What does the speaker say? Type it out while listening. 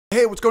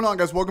Hey, what's going on,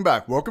 guys? Welcome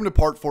back. Welcome to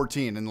part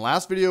 14. In the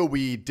last video,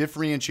 we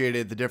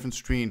differentiated the difference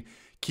between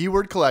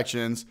keyword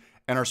collections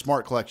and our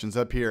smart collections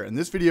up here. In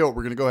this video,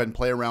 we're going to go ahead and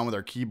play around with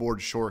our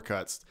keyboard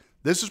shortcuts.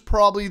 This is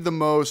probably the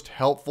most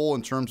helpful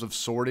in terms of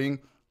sorting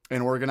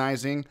and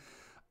organizing.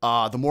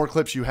 The more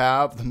clips you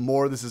have, the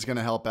more this is going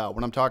to help out.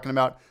 What I'm talking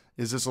about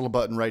is this little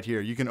button right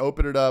here. You can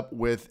open it up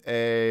with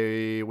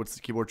a, what's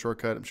the keyboard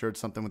shortcut? I'm sure it's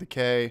something with a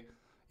K.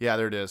 Yeah,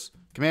 there it is.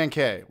 Command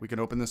K. We can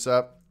open this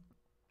up.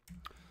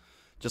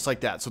 Just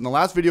like that. So in the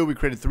last video, we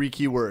created 3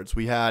 keywords.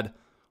 We had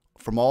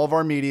from all of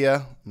our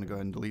media. I'm going to go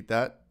ahead and delete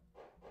that.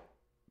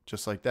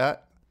 Just like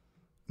that.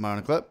 Am I on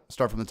a clip?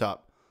 Start from the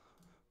top.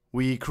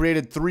 We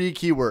created 3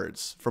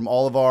 keywords from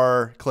all of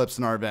our clips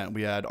in our event.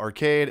 We had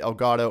arcade,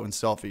 Elgato, and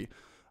selfie.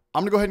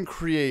 I'm going to go ahead and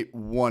create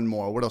one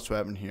more. What else do I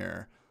have in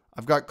here?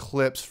 I've got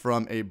clips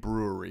from a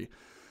brewery.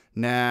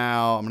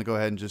 Now, I'm going to go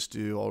ahead and just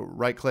do a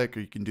right click,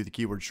 or you can do the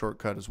keyword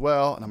shortcut as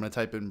well. And I'm going to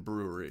type in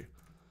brewery.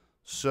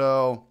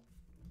 So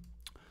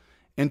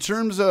in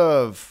terms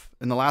of,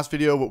 in the last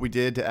video, what we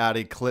did to add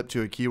a clip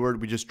to a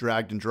keyword, we just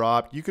dragged and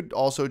dropped. You could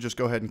also just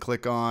go ahead and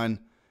click on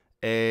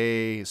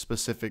a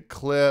specific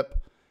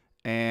clip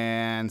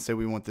and say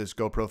we want this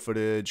GoPro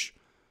footage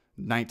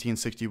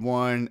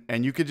 1961,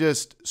 and you could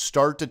just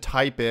start to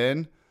type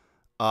in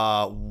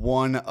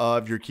one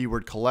of your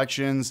keyword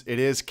collections. It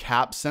is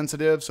cap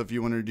sensitive, so if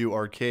you wanted to do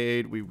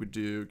arcade, we would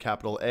do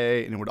capital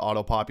A and it would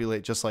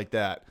auto-populate just like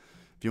that.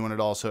 If you wanted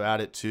to also add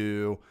it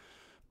to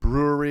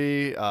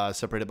brewery,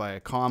 separated by a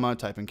comma,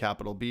 type in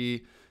capital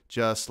B,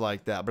 just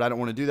like that. But I don't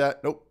want to do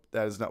that. Nope,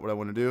 that is not what I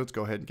want to do. Let's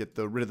go ahead and get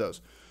rid of those.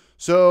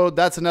 So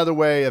that's another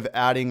way of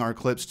adding our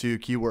clips to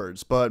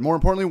keywords. But more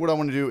importantly, what I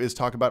want to do is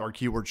talk about our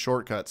keyword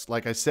shortcuts.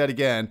 Like I said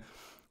again,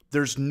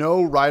 there's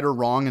no right or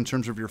wrong in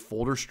terms of your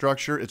folder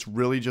structure. It's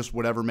really just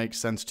whatever makes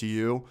sense to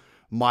you.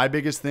 My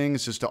biggest thing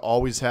is just to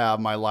always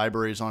have my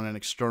libraries on an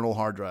external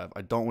hard drive.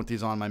 I don't want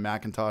these on my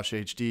Macintosh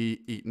HD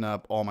eating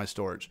up all my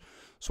storage.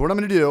 So what I'm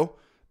going to do,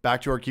 back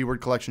to our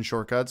keyword collection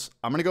shortcuts,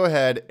 I'm going to go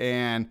ahead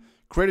and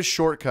create a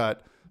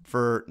shortcut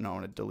for, no, I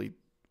want to delete,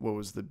 what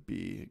was the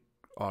B?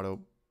 Auto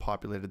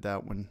populated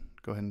that one.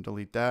 Go ahead and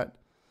delete that.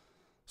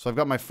 So I've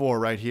got my 4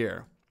 right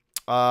here.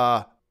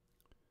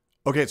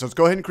 Okay, so let's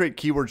go ahead and create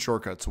keyword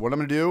shortcuts. So what I'm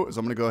going to do is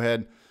I'm going to go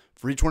ahead,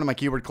 for each one of my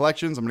keyword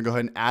collections, I'm going to go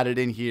ahead and add it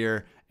in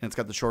here. And it's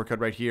got the shortcut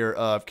right here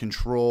of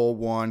Control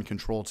 1,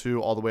 Control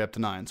 2, all the way up to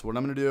 9. So what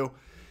I'm going to do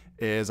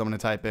is I'm going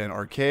to type in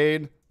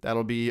arcade.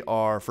 That'll be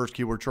our first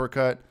keyword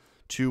shortcut.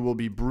 2 will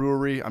be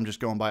brewery. I'm just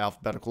going by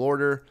alphabetical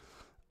order.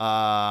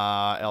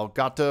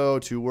 Elgato,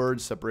 2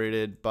 words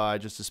separated by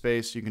just a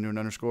space. You can do an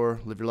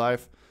underscore, live your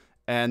life.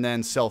 And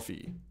then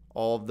selfie.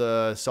 All of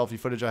the selfie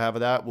footage I have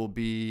of that will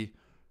be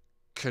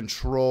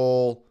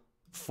Control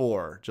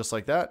 4, just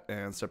like that,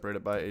 and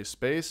separated by a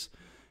space.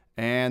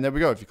 And there we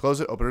go. If you close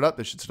it, open it up,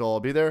 they should still all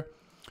be there.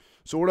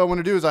 So what I want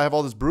to do is I have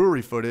all this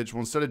brewery footage.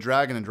 Well, instead of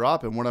dragging and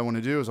dropping, what I want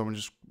to do is I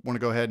just want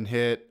to go ahead and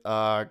hit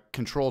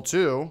Control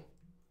 2.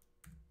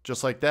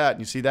 Just like that.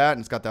 And you see that? And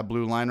it's got that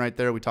blue line right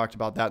there. We talked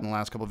about that in the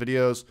last couple of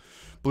videos.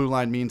 Blue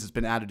line means it's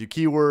been added to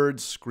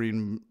keywords.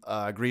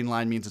 Green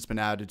line means it's been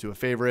added to a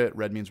favorite.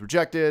 Red means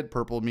rejected.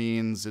 Purple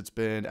means it's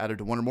been added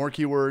to 1 or more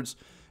keywords.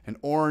 And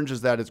orange is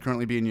that it's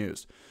currently being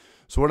used.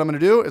 So what I'm going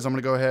to do is I'm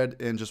going to go ahead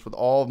and just with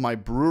all of my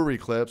brewery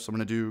clips, I'm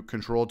going to do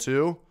Control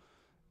 2,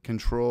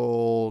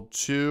 Control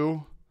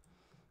 2,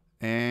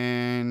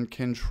 and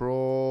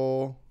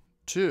Control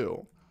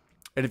 2.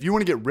 And if you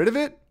want to get rid of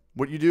it,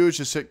 what you do is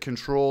just hit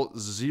Control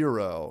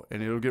 0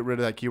 and it'll get rid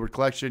of that keyword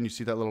collection. You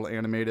see that little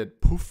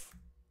animated poof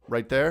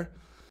right there.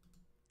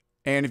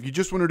 And if you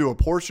just want to do a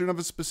portion of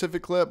a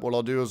specific clip, what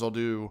I'll do is I'll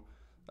do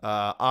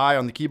I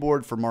on the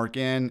keyboard for mark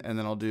in, and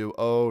then I'll do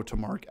O to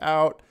mark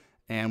out.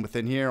 And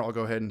within here, I'll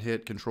go ahead and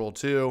hit Control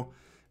 2.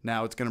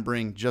 Now it's going to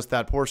bring just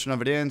that portion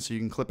of it in so you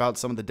can clip out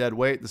some of the dead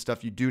weight, the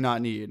stuff you do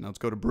not need. Now let's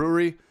go to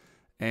brewery,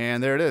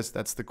 and there it is.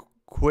 That's the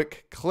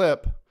quick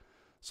clip.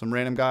 Some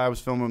random guy I was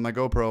filming with my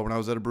GoPro when I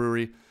was at a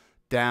brewery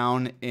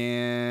down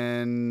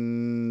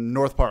in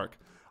North Park.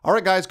 All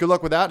right, guys, good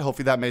luck with that.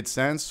 Hopefully that made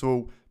sense.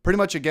 So pretty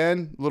much,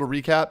 again, a little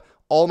recap.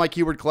 All my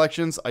keyword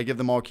collections, I give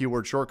them all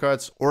keyword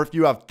shortcuts. Or if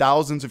you have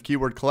thousands of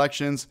keyword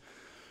collections,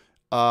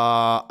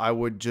 I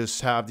would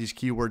just have these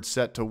keywords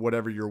set to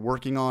whatever you're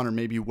working on or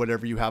maybe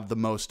whatever you have the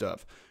most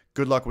of.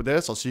 Good luck with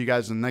this. I'll see you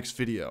guys in the next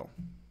video.